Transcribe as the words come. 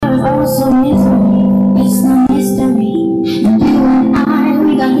also misery. It's no mystery. And you and I,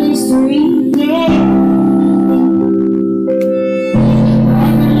 we got history. Yeah.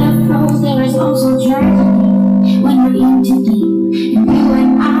 Wherever love flows, there is also tragedy. When we're in too deep. And you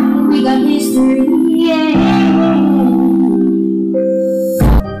and I, we got history. Yeah.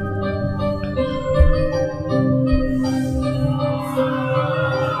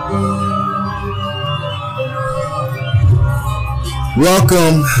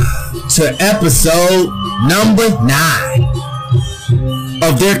 Welcome to episode number 9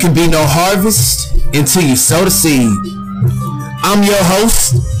 of There Can Be No Harvest Until You Sow the Seed. I'm your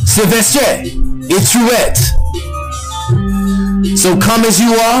host, Sylvestre Itruet. So come as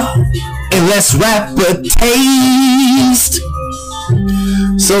you are and let's rap a taste.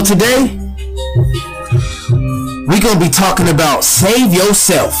 So today, we're going to be talking about save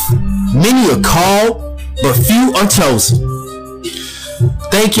yourself. Many are called, but few are chosen.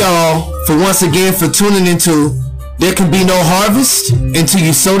 Thank y'all for once again for tuning into There Can Be No Harvest Until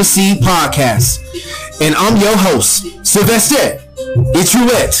You Sow the Seed podcast. And I'm your host, Sylvestre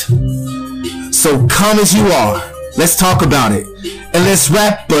Itruet. So come as you are. Let's talk about it. And let's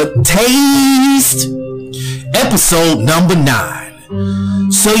rap a taste. Episode number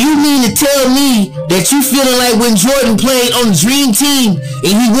 9. So you mean to tell me that you feeling like when Jordan played on the Dream Team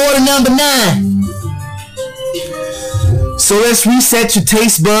and he wore the number 9? So let's reset your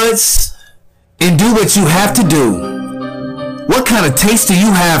taste buds and do what you have to do. What kind of taste do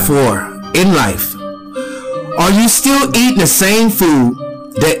you have for in life? Are you still eating the same food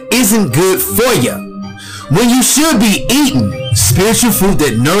that isn't good for you when you should be eating spiritual food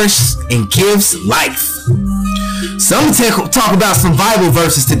that nourishes and gives life? So I'm going to talk about some Bible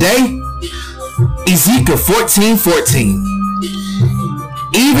verses today. Ezekiel 14:14.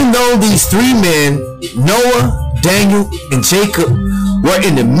 Even though these 3 men, Noah, Daniel, and Jacob, were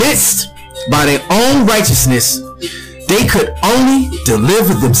in the midst by their own righteousness, they could only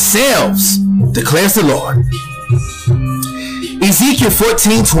deliver themselves, declares the Lord. Ezekiel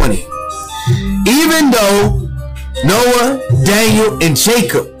 14:20. Even though Noah, Daniel, and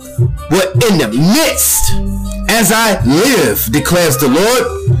Jacob were in the midst, as I live, declares the Lord,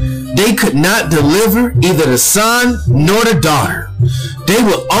 they could not deliver either the son nor the daughter. They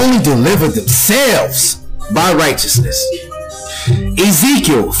will only deliver themselves by righteousness.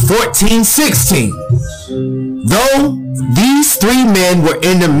 Ezekiel 14:16. Though these 3 men were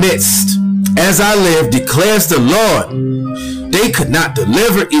in the midst, as I live, declares the Lord, they could not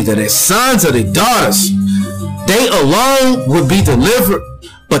deliver either their sons or their daughters. They alone would be delivered,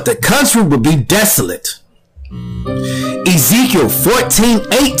 but the country would be desolate. Ezekiel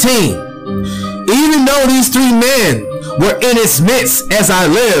 14:18. Even though these 3 men were in its midst, as I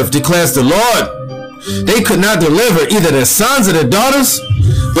live, declares the Lord, they could not deliver either their sons or their daughters,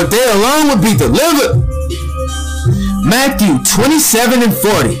 but they alone would be delivered. Matthew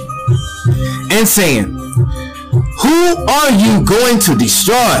 27:40. And saying, who are you going to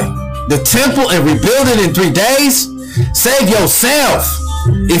destroy? The temple and rebuild it in 3 days? Save yourself.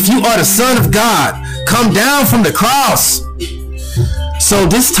 If you are the Son of God, come down from the cross. So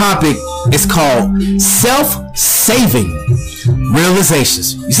this topic is called self-saving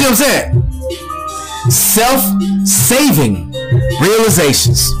realizations. You see what I'm saying? Self-saving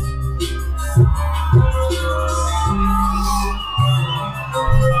realizations.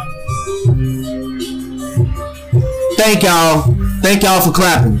 Thank y'all for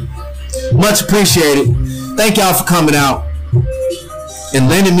clapping. Much appreciated. Thank y'all for coming out and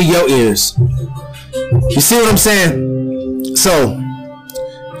lending me your ears. You see what I'm saying? So,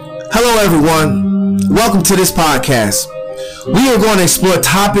 hello everyone. Welcome to this podcast. We are going to explore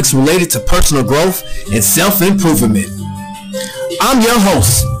topics related to personal growth and self-improvement. I'm your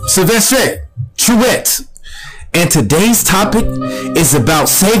host, Sylvestre Truett, and today's topic is about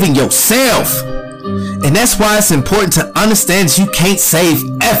saving yourself. And that's why it's important to understand that you can't save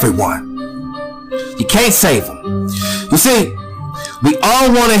everyone. You can't save them. You see, we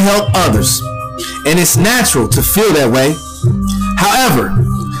all want to help others, and it's natural to feel that way. However,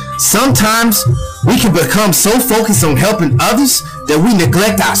 sometimes we can become so focused on helping others that we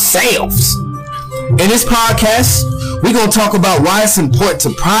neglect ourselves. In this podcast, we're going to talk about why it's important to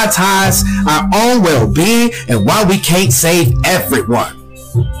prioritize our own well-being and why we can't save everyone.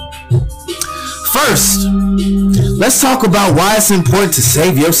 First, let's talk about why it's important to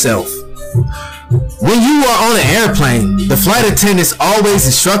save yourself. When you are on an airplane, the flight attendants always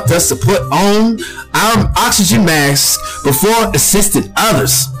instruct us to put on our oxygen masks before assisting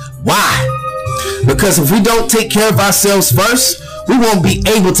others. Why? Because if we don't take care of ourselves first, we won't be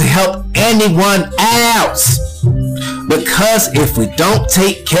able to help anyone else. Because if we don't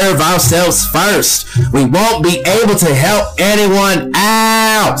take care of ourselves first, we won't be able to help anyone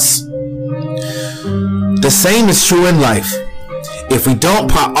else. The same is true in life. If we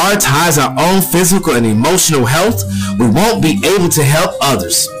don't prioritize our own physical and emotional health, we won't be able to help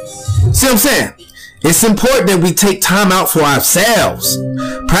others. See what I'm saying? It's important that we take time out for ourselves,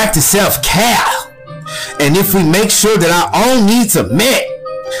 practice self-care, and if we make sure that our own needs are met,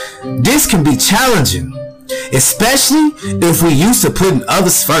 this can be challenging, especially if we're used to putting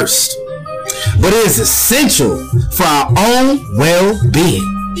others first. But it is essential for our own well-being.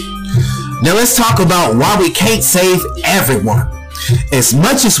 Now let's talk about why we can't save everyone. As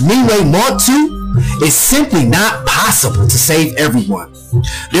much as we may want to, it's simply not possible to save everyone.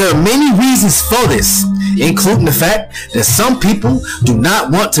 There are many reasons for this, including the fact that some people do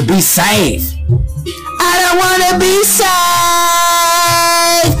not want to be saved. I don't want to be saved.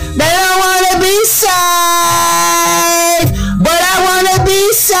 They don't want to be saved. But I want to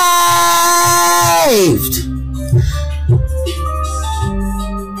be saved.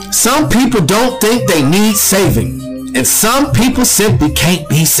 Some people don't think they need saving, and some people simply can't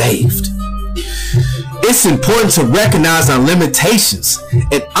be saved. It's important to recognize our limitations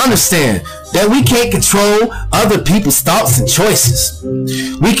and understand that we can't control other people's thoughts and choices.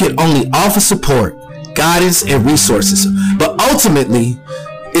 We can only offer support, guidance, and resources, but ultimately,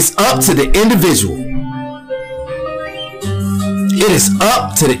 it's up to the individual. It is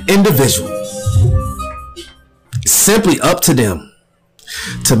up to the individual. It's simply up to them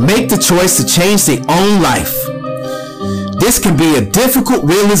to make the choice to change their own life. This can be a difficult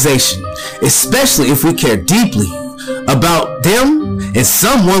realization, especially if we care deeply about them and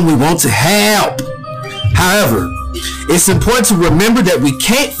someone we want to help. However, it's important to remember that we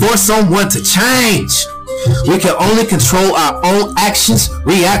can't force someone to change. We can only control our own actions,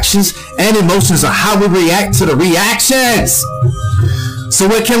 reactions, and emotions on how we react to the reactions. So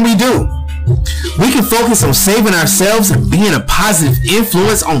what can we do? We can focus on saving ourselves and being a positive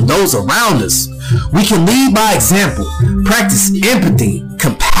influence on those around us. We can lead by example, practice empathy,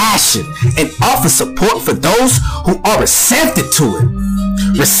 compassion, and offer support for those who are receptive to it.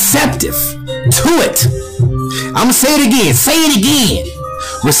 Receptive to it. I'm going to say it again. Say it again.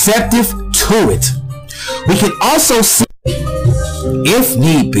 Receptive to it. We can also see if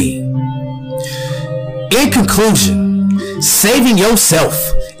need be. In conclusion, saving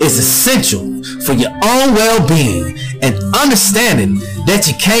yourself is essential for your own well-being, and understanding that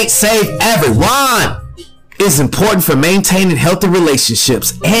you can't save everyone is important for maintaining healthy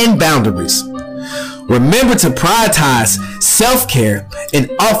relationships and boundaries. Remember to prioritize self-care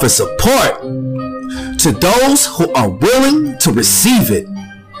and offer support to those who are willing to receive it.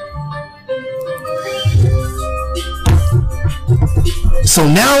 So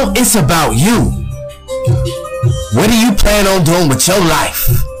now it's about you. What do you plan on doing with your life?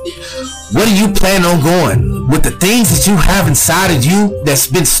 Where do you plan on going with the things that you have inside of you that's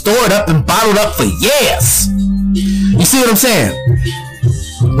been stored up and bottled up for years? You see what I'm saying?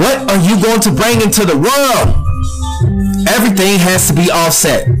 What are you going to bring into the world? Everything has to be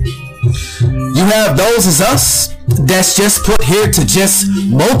offset. You have those as us that's just put here to just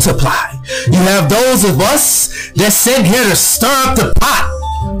multiply. You have those of us that's sent here to stir up the pot,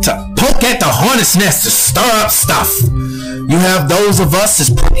 to poke at the hornet's nest, to stir up stuff. You have those of us that's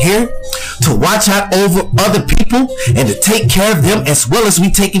put here to watch out over other people and to take care of them as well as we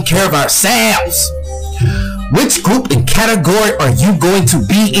taking care of ourselves. Which group and category are you going to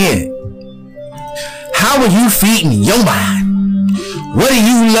be in? How are you feeding your mind? What do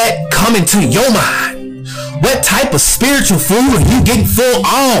you let come into your mind? What type of spiritual food are you getting full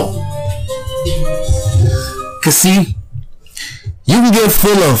on? Cause see, you can get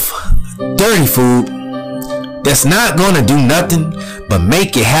full of dirty food that's not gonna do nothing but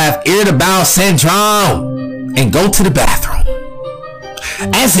make you have irritable bowel syndrome and go to the bathroom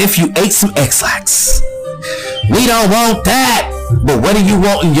as if you ate some X-Lax. We don't want that. But what do you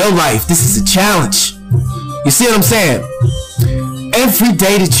want in your life? This is a challenge. You see what I'm saying? Every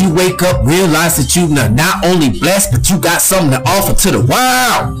day that you wake up, realize that you are not only blessed, but you got something to offer to the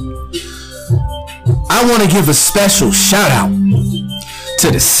world. I want to give a special shout out to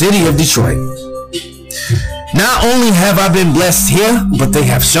the city of Detroit. Not only have I been blessed here, but they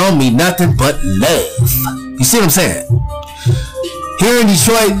have shown me nothing but love. You see what I'm saying? Here in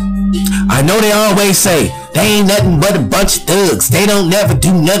Detroit, I know they always say, they ain't nothing but a bunch of thugs. They don't never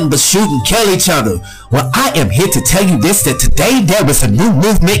do nothing but shoot and kill each other. Well, I am here to tell you this, that today there is a new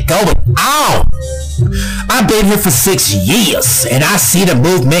movement going on. I've been here for 6 years, and I see the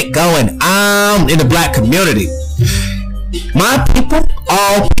movement going on in the black community. My people,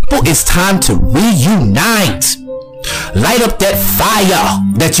 all people, it's time to reunite. Light up that fire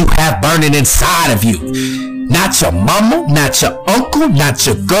that you have burning inside of you. Not your mama, not your uncle, not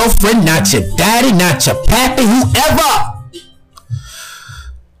your girlfriend, not your daddy, not your pappy, whoever.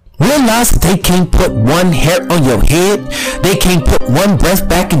 Realize that they can't put one hair on your head, they can't put one breath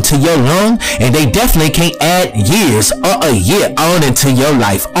back into your lung, and they definitely can't add years or a year on into your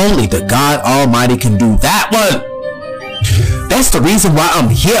life. Only the God Almighty can do that one. That's the reason why I'm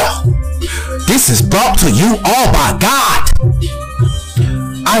here. This is brought to you all by God.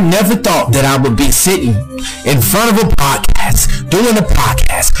 I never thought that I would be sitting in front of a podcast, doing a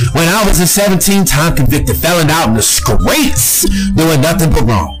podcast, when I was a 17-time convicted felon out in the streets, doing nothing but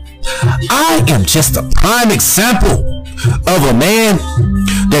wrong. I am just a prime example of a man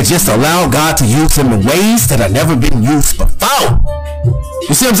that just allowed God to use him in ways that have never been used before.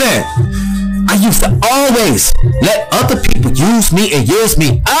 You see what I'm saying? I used to always let other people use me and use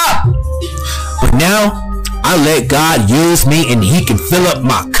me up. But now, I let God use me and he can fill up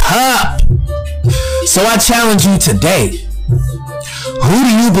my cup. So I challenge you today. Who do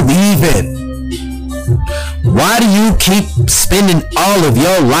you believe in? Why do you keep spending all of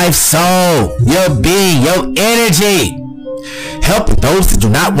your life soul, your being, your energy, helping those that do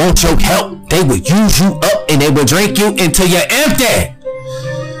not want your help? They will use you up and they will drink you until you're empty.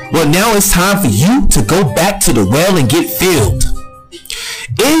 Well, now it's time for you to go back to the well and get filled.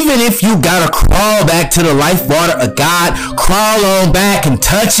 Even if you gotta crawl back to the life water of God, crawl on back and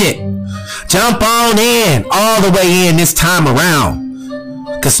touch it. Jump on in, all the way in this time around.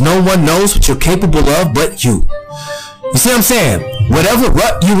 Because no one knows what you're capable of but you. You see what I'm saying? Whatever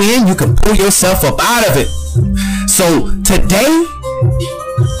rut you in, you can pull yourself up out of it. So today,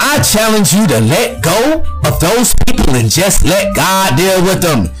 I challenge you to let go of those people and just let God deal with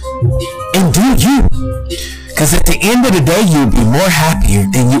them. And do you. Because at the end of the day, you'll be more happier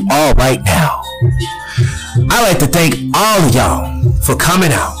than you are right now. I like to thank all of y'all for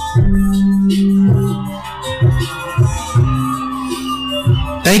coming out.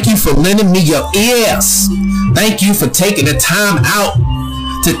 Thank you for lending me your ears. Thank you for taking the time out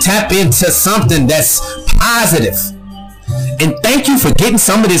to tap into something that's positive. And thank you for getting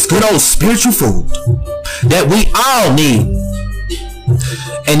some of this good old spiritual food that we all need.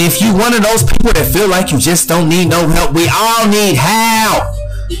 And if you one of those people that feel like you just don't need no help, we all need help.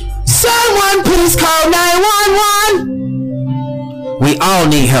 Someone please call 911. We all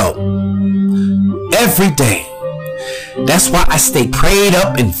need help. Every day. That's why I stay prayed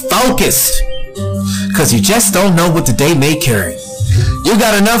up and focused. Because you just don't know what the day may carry. You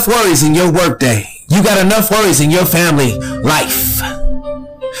got enough worries in your work day. You got enough worries in your family life.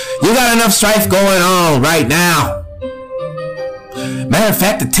 You got enough strife going on right now. Matter of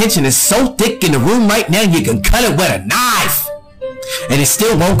fact, the tension is so thick in the room right now, you can cut it with a knife. And it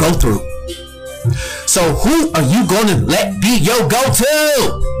still won't go through. So who are you going to let be your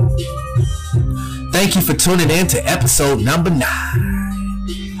go-to? Thank you for tuning in to episode number 9.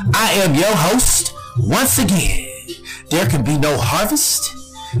 I am your host, once again. There can be no harvest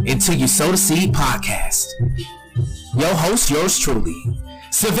until you sow the seed podcast. Your host, yours truly,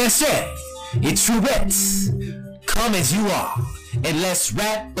 Sylvester, it's Truettes. Come as you are, and let's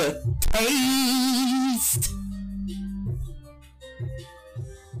rap a tape.